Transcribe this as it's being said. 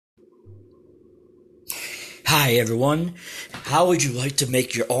Hi everyone, how would you like to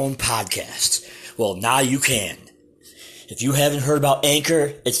make your own podcast? Well, now you can. If you haven't heard about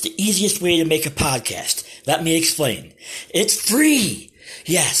Anchor, it's the easiest way to make a podcast. Let me explain. It's free!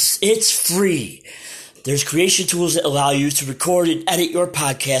 Yes, it's free. There's creation tools that allow you to record and edit your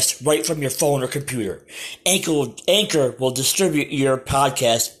podcast right from your phone or computer. Anchor will distribute your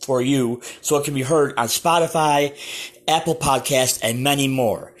podcast for you so it can be heard on Spotify, Apple Podcasts, and many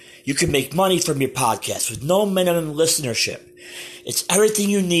more. You can make money from your podcast with no minimum listenership. It's everything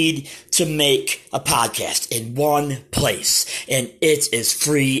you need to make a podcast in one place. And it is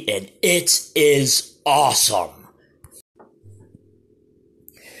free and it is awesome.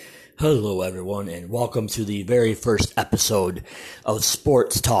 Hello everyone and welcome to the very first episode of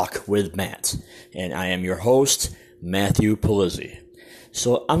Sports Talk with Matt. And I am your host, Matthew Polizzi.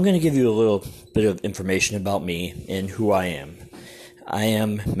 So I'm going to give you a little bit of information about me and who I am. I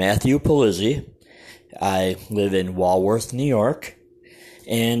am Matthew Polizzi. I live in Walworth, New York,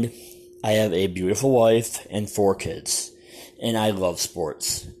 and I have a beautiful wife and 4 kids. And I love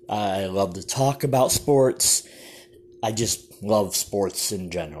sports. I love to talk about sports. I just love sports in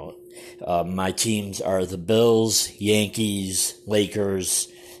general. My teams are the Bills, Yankees, Lakers,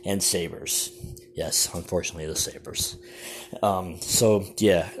 and Sabres. Yes, unfortunately the Sabres.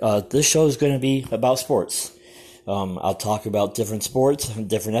 This show is going to be about sports. I'll talk about different sports,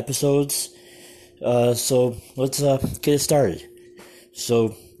 different episodes. So let's get it started.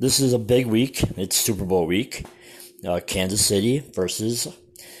 So this is a big week. It's Super Bowl week. Kansas City versus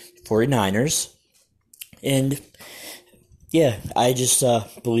 49ers. And yeah, I just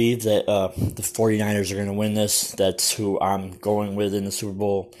believe that the 49ers are going to win this. That's who I'm going with in the Super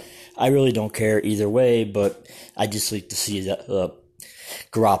Bowl. I really don't care either way, but I just like to see that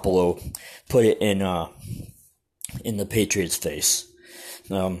Garoppolo put it in the Patriots' face.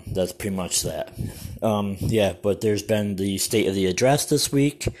 That's pretty much that. But there's been the State of the Address this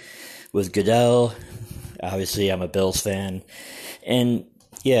week with Goodell. Obviously, I'm a Bills fan. And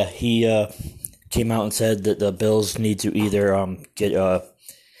yeah, he came out and said that the Bills need to either get a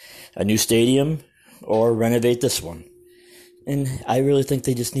new stadium or renovate this one. And I really think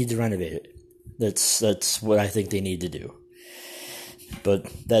they just need to renovate it. That's what I think they need to do.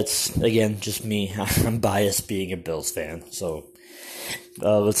 But that's, again, just me. I'm biased being a Bills fan. So,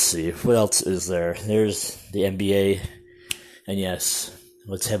 let's see. What else is there? There's the NBA. And yes,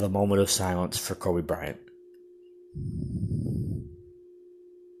 let's have a moment of silence for Kobe Bryant.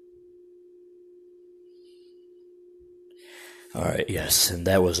 Alright, yes. And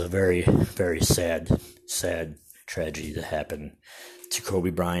that was a very, very sad tragedy that happened to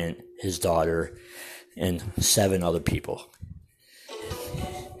Kobe Bryant, his daughter, and 7 other people.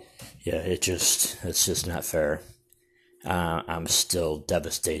 Yeah, it's just not fair. I'm still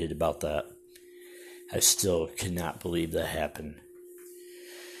devastated about that. I still cannot believe that happened.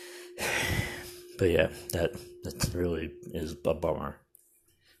 But yeah, that really is a bummer.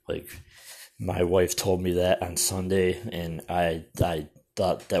 Like, my wife told me that on Sunday, and I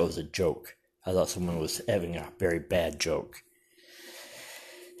thought that was a joke. I thought someone was having a very bad joke.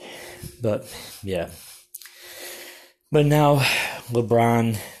 But yeah. But now,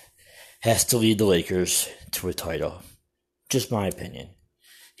 LeBron has to lead the Lakers to a title. Just my opinion.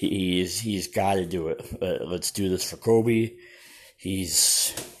 He's got to do it. Let's do this for Kobe.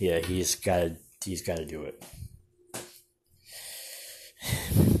 He's got to do it.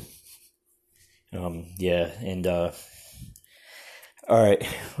 All right.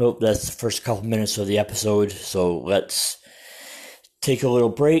 Well, that's the first couple minutes of the episode. So let's take a little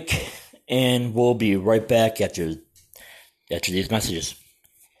break, and we'll be right back after these messages.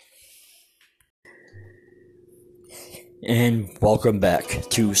 And welcome back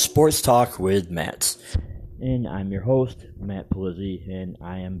to Sports Talk with Matt. And I'm your host, Matt Polizzi, and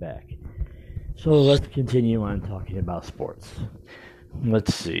I am back. So let's continue on talking about sports.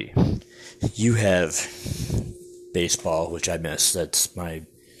 Let's see. You have baseball, which I miss. It's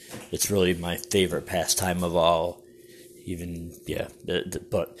really my favorite pastime of all.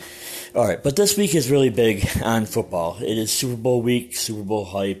 But all right. But this week is really big on football. It is Super Bowl week, Super Bowl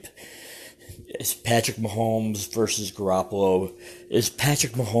hype. It's Patrick Mahomes versus Garoppolo. Is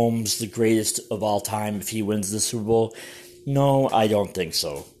Patrick Mahomes the greatest of all time if he wins the Super Bowl? No, I don't think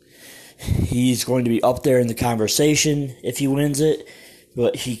so. He's going to be up there in the conversation if he wins it,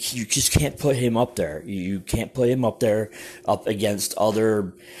 but you just can't put him up there. You can't put him up there up against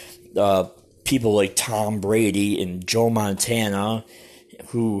other people like Tom Brady and Joe Montana,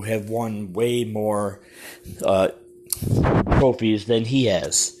 who have won way more trophies than he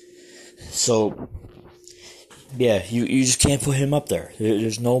has. So, yeah, you just can't put him up there.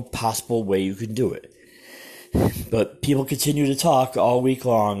 There's no possible way you can do it. But people continue to talk all week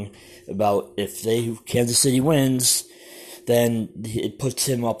long about if Kansas City wins, then it puts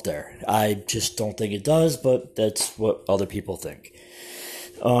him up there. I just don't think it does, but that's what other people think.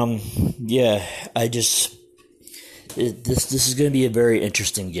 This is going to be a very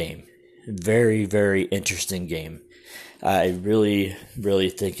interesting game. Very, very interesting game. I really, really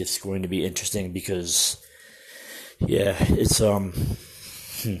think it's going to be interesting because, it's going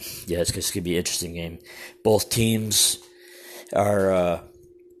to be an interesting game. Both teams are,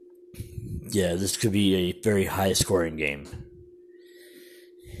 this could be a very high scoring game.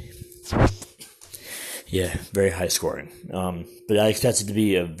 Yeah, very high scoring. But I expect it to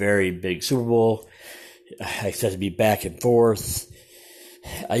be a very big Super Bowl. I expect it to be back and forth.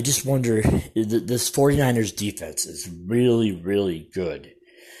 I just wonder, this 49ers defense is really, really good.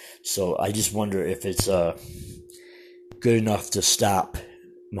 So I just wonder if it's good enough to stop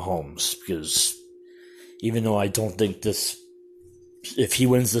Mahomes. Because even though I don't think if he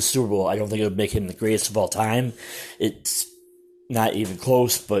wins the Super Bowl, I don't think it would make him the greatest of all time. It's not even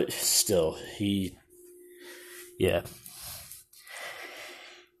close, but still,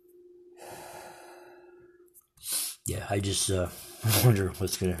 I just wonder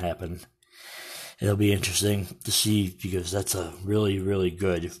what's going to happen. It'll be interesting to see because that's a really, really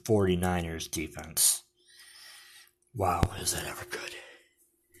good 49ers defense. Wow, is that ever good?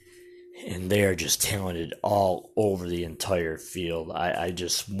 And they are just talented all over the entire field. I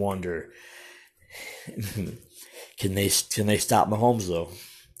just wonder, can they stop Mahomes though?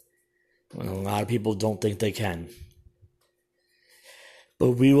 Well, a lot of people don't think they can.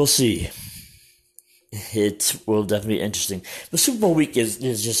 But we will see. It will definitely be interesting. The Super Bowl week is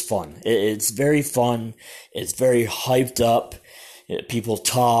just fun. It's very fun. It's very hyped up. People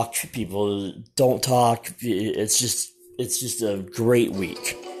talk. People don't talk. It's just a great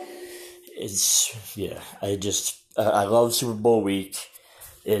week. I love Super Bowl week.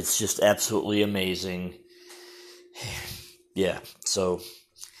 It's just absolutely amazing. Yeah, so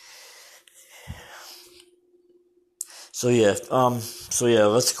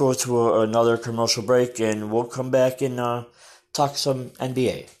let's go to another commercial break, and we'll come back and talk some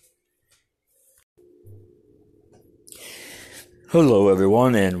NBA. Hello,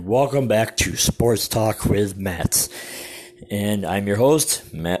 everyone, and welcome back to Sports Talk with Matt. And I'm your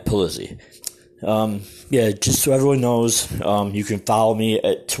host, Matt Palizzi. Just so everyone knows, you can follow me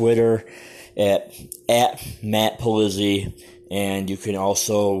at Twitter at Matt Palizzi, and you can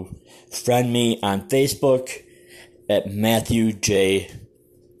also friend me on Facebook at Matthew J.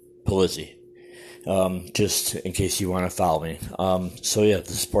 Palizzi, just in case you want to follow me. The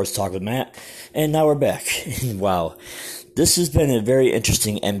Sports Talk with Matt, and now we're back. Wow, this has been a very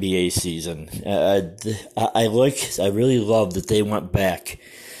interesting NBA season. I really love that they went back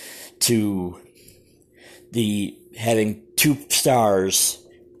to having 2 stars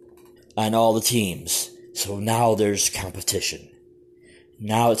on all the teams. So now there's competition.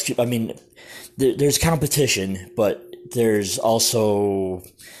 There's competition, but there's also,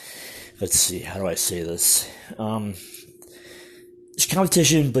 let's see, how do I say this? There's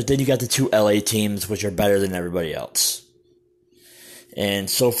competition, but then you got the 2 LA teams, which are better than everybody else. And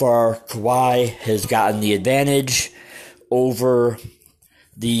so far, Kawhi has gotten the advantage over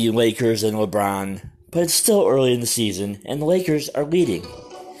the Lakers and LeBron, but it's still early in the season, and the Lakers are leading.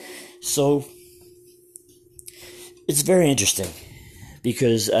 So, it's very interesting.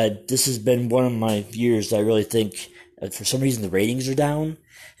 Because this has been one of my years. I really think for some reason the ratings are down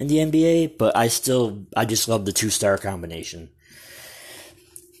in the NBA, but I just love the 2-star combination.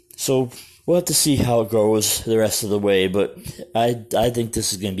 So we'll have to see how it goes the rest of the way, but I think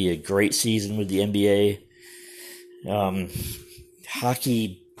this is going to be a great season with the NBA.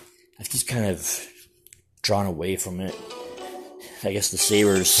 Hockey, I've just kind of drawn away from it. I guess the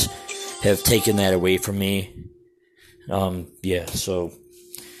Sabres have taken that away from me. The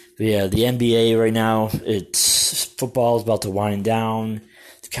NBA right now, football is about to wind down.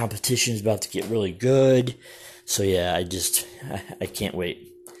 The competition is about to get really good. So I can't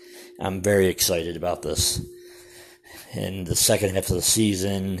wait. I'm very excited about this. And the second half of the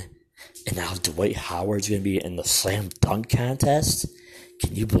season, and now Dwight Howard's going to be in the slam dunk contest.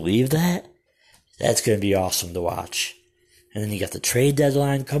 Can you believe that? That's going to be awesome to watch. And then you got the trade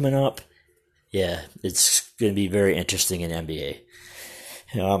deadline coming up. Yeah, it's going to be very interesting in NBA.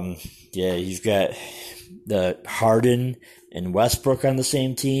 You've got the Harden and Westbrook on the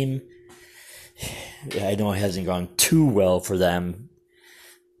same team. I know it hasn't gone too well for them,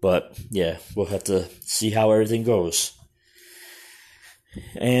 but we'll have to see how everything goes.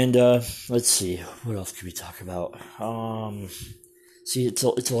 And let's see, what else could we talk about? It's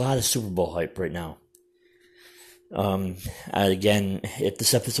a lot of Super Bowl hype right now. Again, if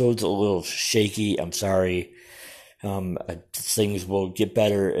this episode's a little shaky, I'm sorry. Things will get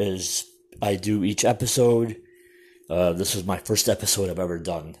better as I do each episode. This was my first episode I've ever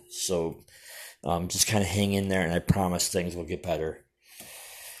done, so just kind of hang in there, and I promise things will get better.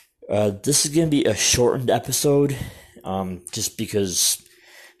 This is going to be a shortened episode, just because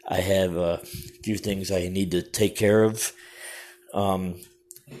I have a few things I need to take care of.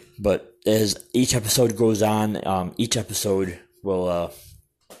 But as each episode goes on, each episode will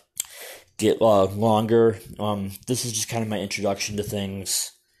get longer. This is just kind of my introduction to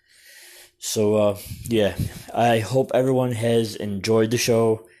things. So, yeah, I hope everyone has enjoyed the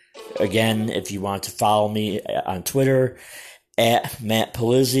show. Again, if you want to follow me on Twitter, at Matt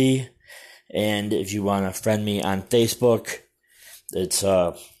Polizzi, and if you want to friend me on Facebook, it's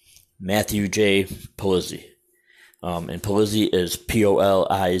Matthew J. Polizzi. And Polizzi is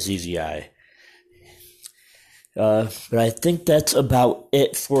Polizzi. But I think that's about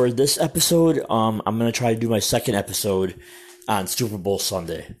it for this episode. I'm going to try to do my second episode on Super Bowl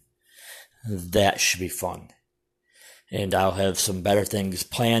Sunday. That should be fun. And I'll have some better things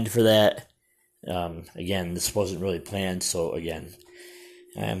planned for that. Again, this wasn't really planned, so again,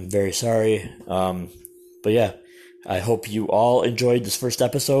 I'm very sorry. But yeah, I hope you all enjoyed this first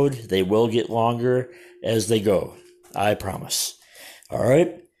episode. They will get longer as they go. I promise.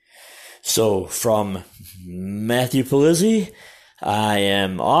 Alright? So, from Matthew Polizzi, I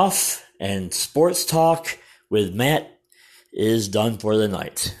am off, and Sports Talk with Matt is done for the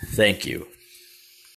night. Thank you.